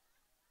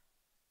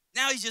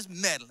 Now he's just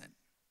meddling."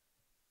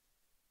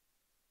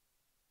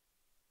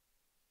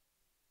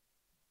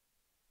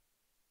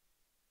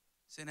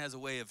 Sin has a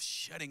way of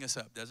shutting us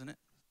up, doesn't it?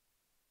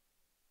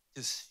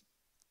 Just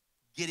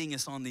getting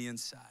us on the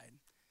inside.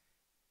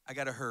 I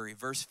got to hurry.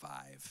 Verse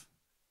 5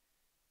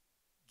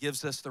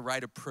 gives us the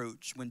right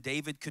approach. When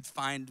David could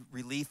find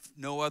relief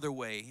no other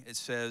way, it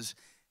says,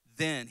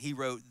 then, he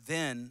wrote,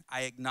 "Then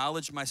I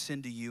acknowledged my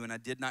sin to you, and I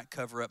did not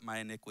cover up my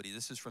iniquity."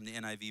 This is from the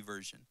NIV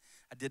version.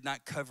 "I did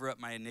not cover up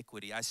my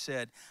iniquity. I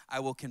said, I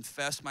will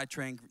confess my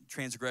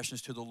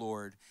transgressions to the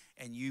Lord,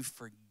 and you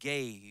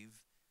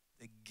forgave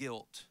the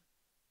guilt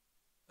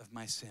of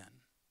my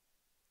sin."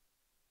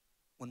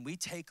 When we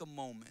take a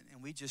moment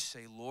and we just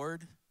say,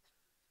 "Lord,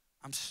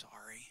 I'm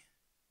sorry.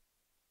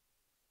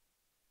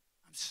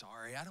 I'm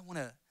sorry. I don't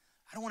want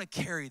to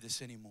carry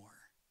this anymore.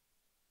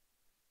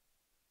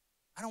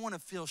 I don't want to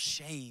feel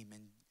shame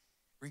and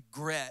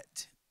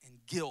regret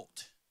and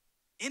guilt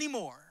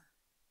anymore."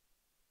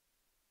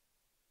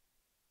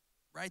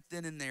 Right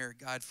then and there,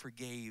 God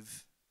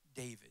forgave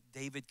David.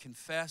 David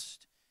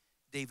confessed.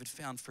 David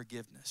found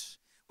forgiveness.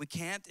 We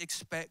can't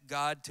expect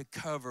God to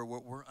cover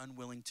what we're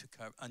unwilling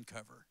to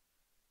uncover.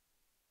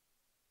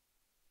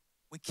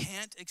 We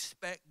can't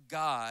expect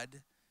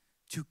God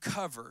to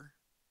cover,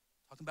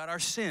 talking about our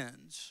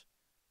sins,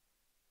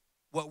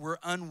 what we're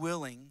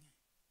unwilling,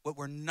 what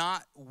we're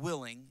not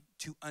willing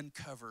to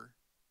uncover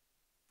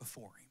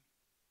before him.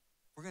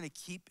 We're going to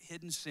keep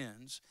hidden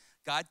sins.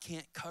 God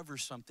can't cover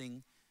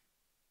something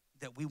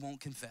that we won't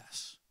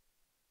confess.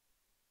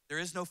 There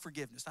is no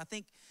forgiveness. I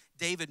think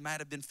David might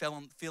have been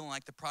feeling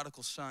like the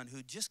prodigal son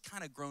who just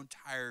kind of grown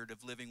tired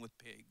of living with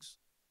pigs.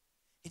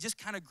 He just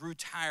kind of grew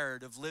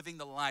tired of living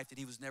the life that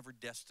he was never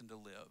destined to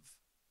live.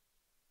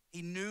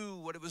 He knew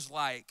what it was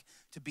like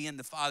to be in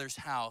the Father's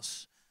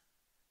house.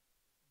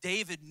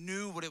 David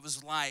knew what it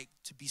was like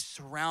to be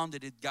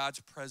surrounded in God's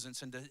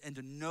presence and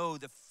to know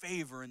the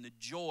favor and the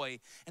joy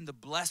and the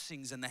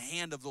blessings and the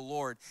hand of the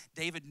Lord.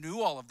 David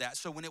knew all of that.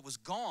 So when it was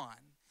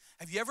gone,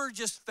 have you ever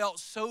just felt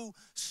so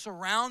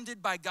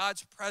surrounded by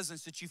God's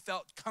presence that you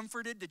felt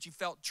comforted, that you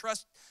felt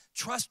trust,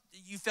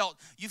 you felt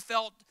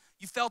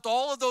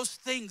all of those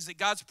things that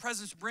God's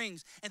presence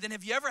brings? And then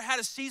have you ever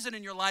had a season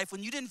in your life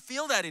when you didn't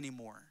feel that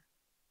anymore?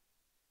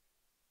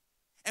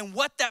 And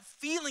what that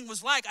feeling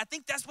was like, I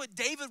think that's what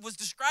David was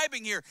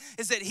describing here,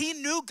 is that he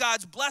knew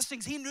God's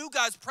blessings, he knew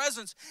God's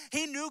presence,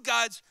 he knew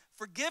God's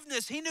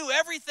forgiveness, he knew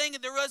everything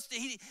that there was,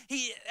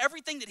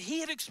 everything that he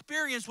had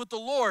experienced with the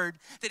Lord,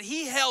 that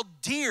he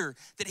held dear,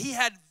 that he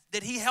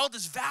held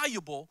as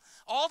valuable.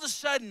 All of a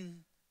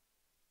sudden,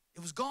 it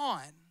was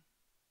gone.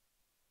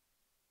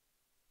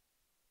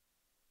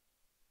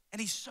 And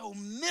he so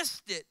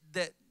missed it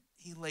that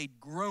he lay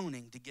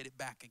groaning to get it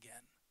back again.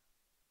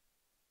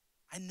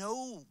 I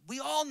know, we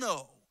all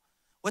know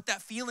what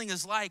that feeling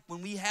is like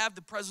when we have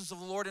the presence of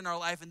the Lord in our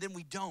life and then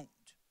we don't.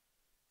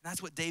 And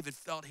that's what David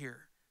felt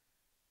here.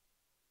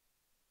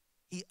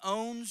 He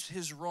owns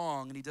his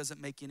wrong and he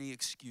doesn't make any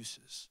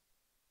excuses.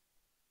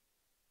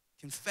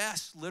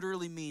 Confess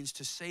literally means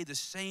to say the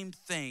same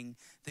thing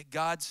that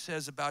God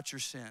says about your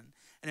sin.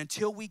 And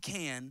until we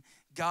can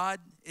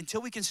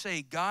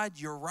say, "God,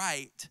 you're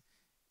right,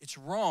 it's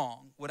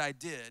wrong what I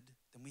did,"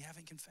 then we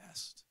haven't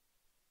confessed.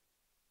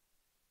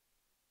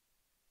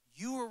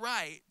 You were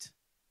right,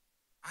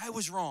 I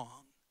was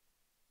wrong.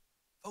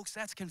 Folks,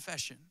 that's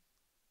confession.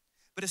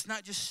 But it's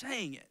not just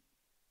saying it.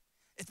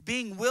 It's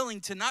being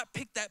willing to not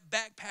pick that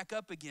backpack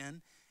up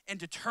again and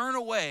to turn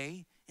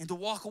away and to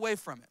walk away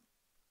from it.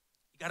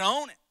 You got to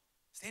own it.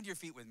 Stand to your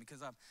feet with me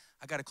because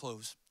I got to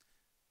close.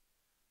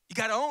 You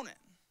got to own it.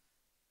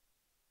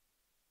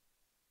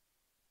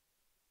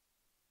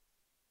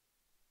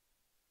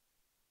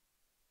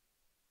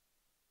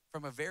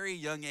 From a very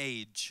young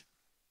age,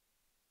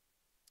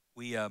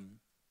 we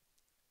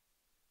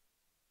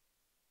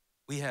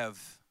have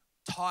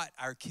taught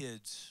our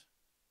kids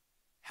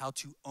how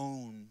to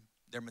own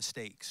their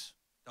mistakes.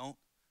 Don't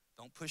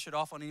push it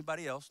off on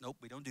anybody else. Nope,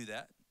 we don't do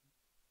that.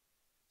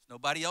 It's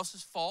nobody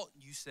else's fault.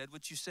 You said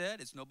what you said.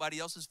 It's nobody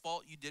else's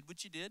fault. You did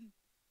what you did.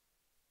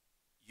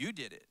 You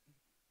did it.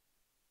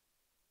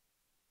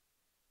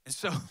 And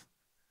so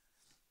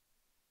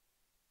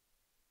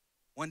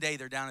one day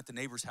they're down at the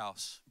neighbor's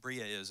house.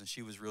 Bria is, and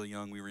she was really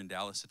young. We were in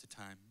Dallas at the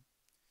time.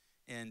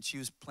 And she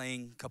was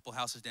playing a couple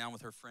houses down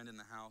with her friend in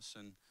the house.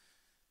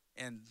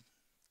 And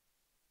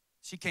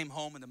she came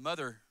home, and the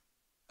mother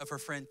of her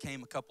friend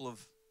came a couple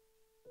of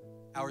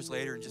hours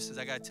later and just says,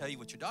 I got to tell you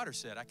what your daughter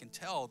said. I can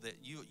tell that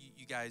you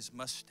guys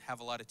must have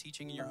a lot of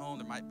teaching in your home.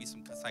 There might be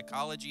some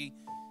psychology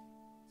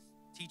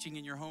teaching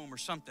in your home or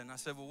something. I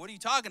said, well, what are you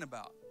talking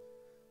about?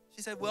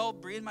 She said, well,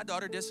 Bria and my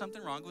daughter did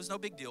something wrong. It was no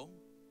big deal.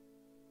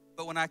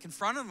 But when I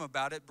confronted them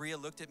about it, Bria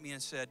looked at me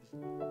and said,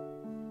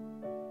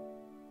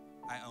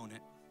 I own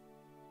it.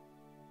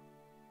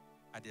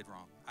 I did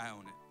wrong. I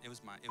own it. It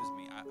was me.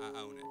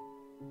 I own it.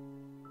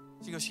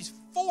 She goes, she's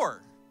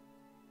 4.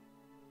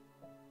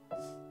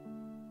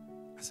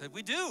 I said,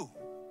 we do.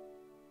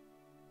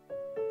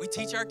 We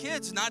teach our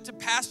kids not to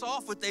pass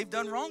off what they've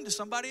done wrong to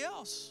somebody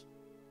else,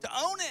 to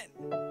own it.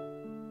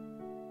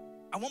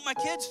 I want my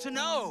kids to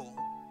know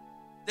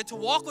that to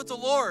walk with the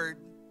Lord,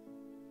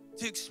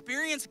 to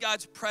experience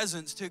God's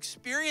presence, to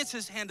experience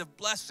his hand of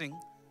blessing,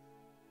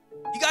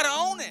 you got to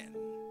own it.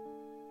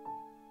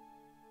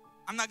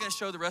 I'm not going to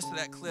show the rest of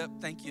that clip.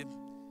 Thank you.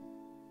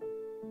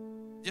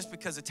 Just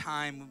because of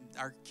time,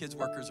 our kids'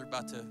 workers are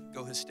about to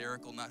go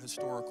hysterical, not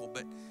historical,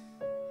 but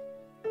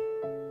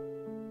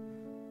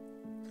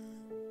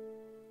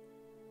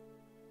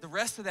the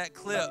rest of that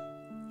clip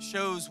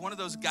shows one of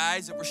those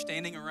guys that were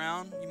standing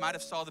around. You might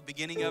have saw the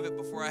beginning of it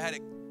before I had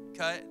it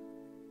cut.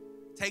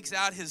 Takes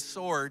out his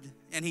sword,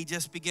 and he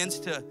just begins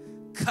to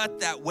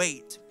cut that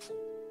weight.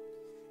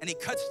 And he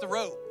cuts the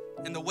rope,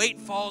 and the weight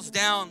falls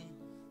down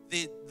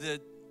the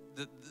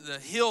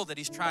hill that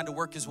he's trying to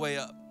work his way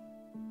up.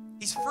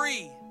 He's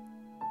free.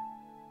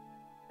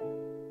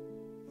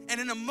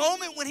 And in a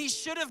moment when he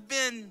should have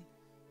been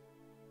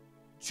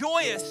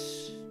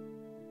joyous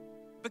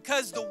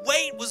because the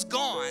weight was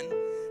gone,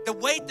 the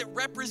weight that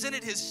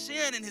represented his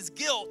sin and his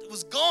guilt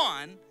was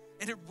gone,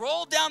 and it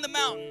rolled down the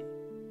mountain.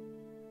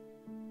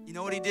 You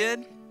know what he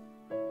did?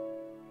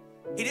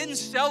 He didn't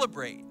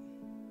celebrate.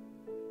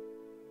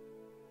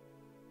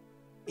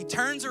 He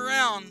turns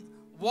around,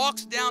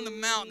 walks down the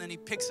mountain, and he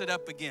picks it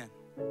up again.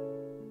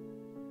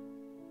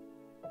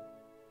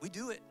 We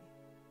do it.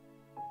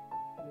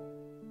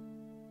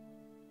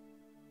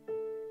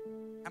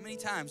 How many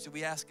times do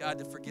we ask God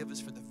to forgive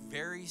us for the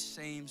very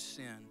same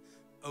sin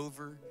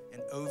over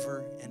and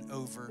over and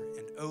over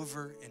and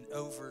over and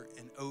over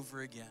and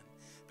over again?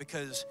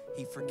 Because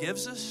he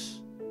forgives us,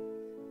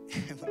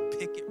 and we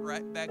pick it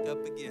right back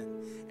up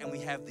again. And we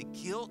have the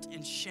guilt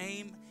and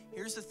shame.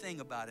 Here's the thing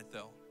about it,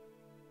 though,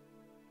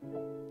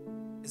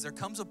 is there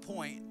comes a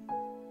point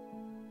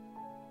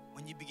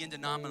when you begin to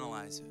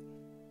nominalize it.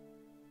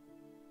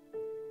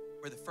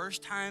 Where the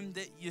first time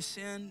that you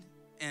sinned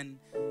and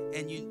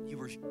you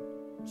were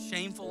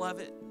shameful of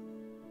it,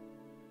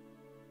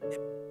 it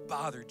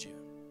bothered you.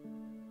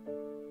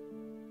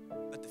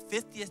 But the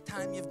 50th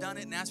time you've done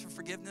it and asked for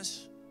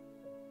forgiveness,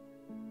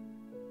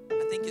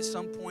 I think at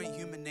some point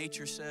human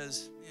nature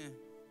says,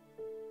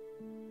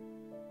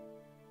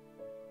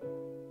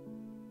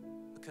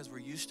 because we're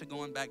used to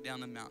going back down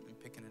the mountain and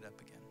picking it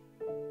up again.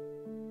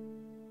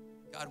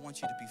 God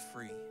wants you to be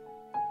free.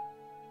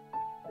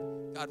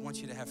 God wants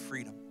you to have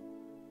freedom.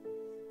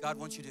 God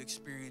wants you to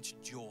experience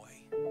joy.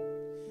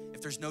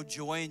 If there's no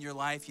joy in your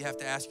life, you have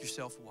to ask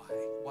yourself why.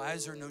 Why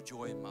is there no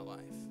joy in my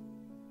life?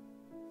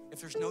 If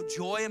there's no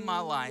joy in my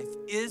life,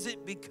 is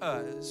it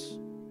because,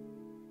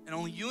 and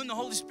only you and the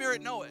Holy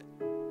Spirit know it,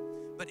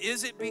 but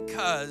is it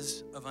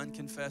because of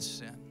unconfessed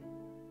sin?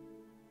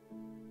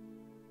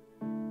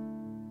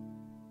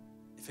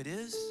 If it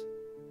is,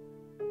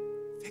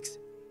 fix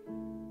it.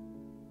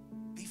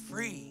 Be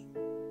free.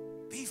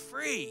 Be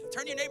free.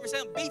 Turn to your neighbor and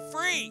say, be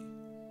free.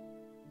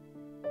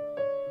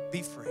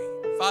 Be free.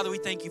 Father, we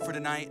thank you for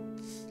tonight.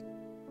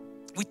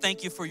 We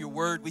thank you for your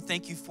word. We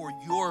thank you for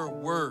your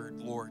word,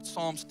 Lord.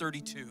 Psalms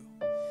 32.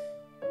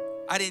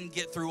 I didn't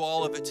get through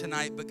all of it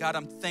tonight, but God,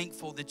 I'm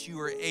thankful that you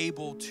are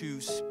able to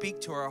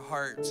speak to our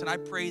hearts. And I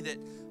pray that,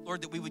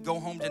 Lord, that we would go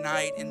home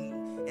tonight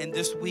and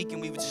this week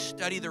and we would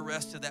study the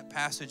rest of that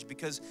passage,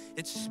 because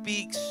it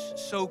speaks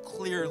so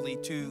clearly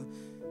to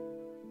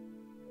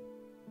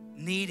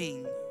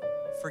needing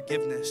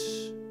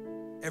forgiveness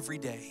every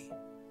day.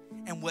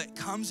 And what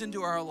comes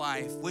into our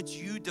life, what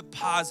you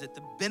deposit,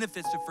 the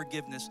benefits of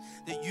forgiveness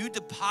that you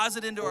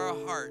deposit into our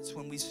hearts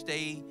when we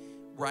stay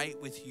right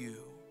with you.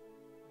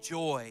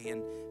 Joy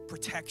and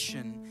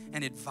protection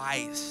and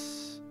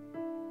advice.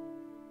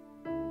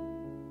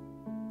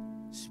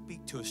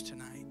 Speak to us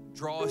tonight.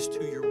 Draw us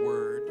to your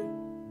word.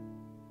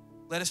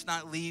 Let us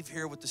not leave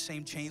here with the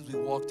same chains we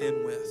walked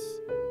in with.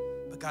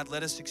 But God,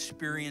 let us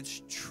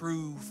experience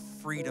true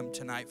freedom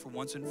tonight for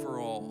once and for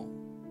all.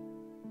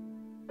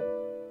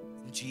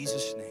 In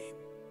Jesus' name,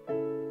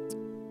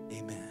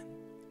 amen.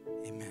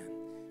 Amen.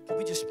 Can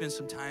we just spend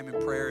some time in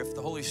prayer? If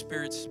the Holy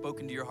Spirit's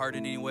spoken to your heart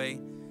in any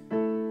way,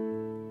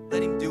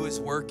 let him do his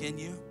work in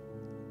you.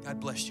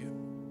 God bless you.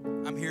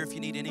 I'm here if you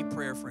need any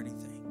prayer for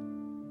anything.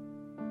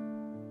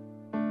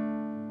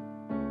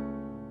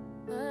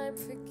 I'm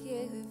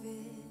forgiven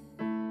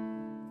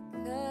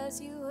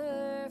because you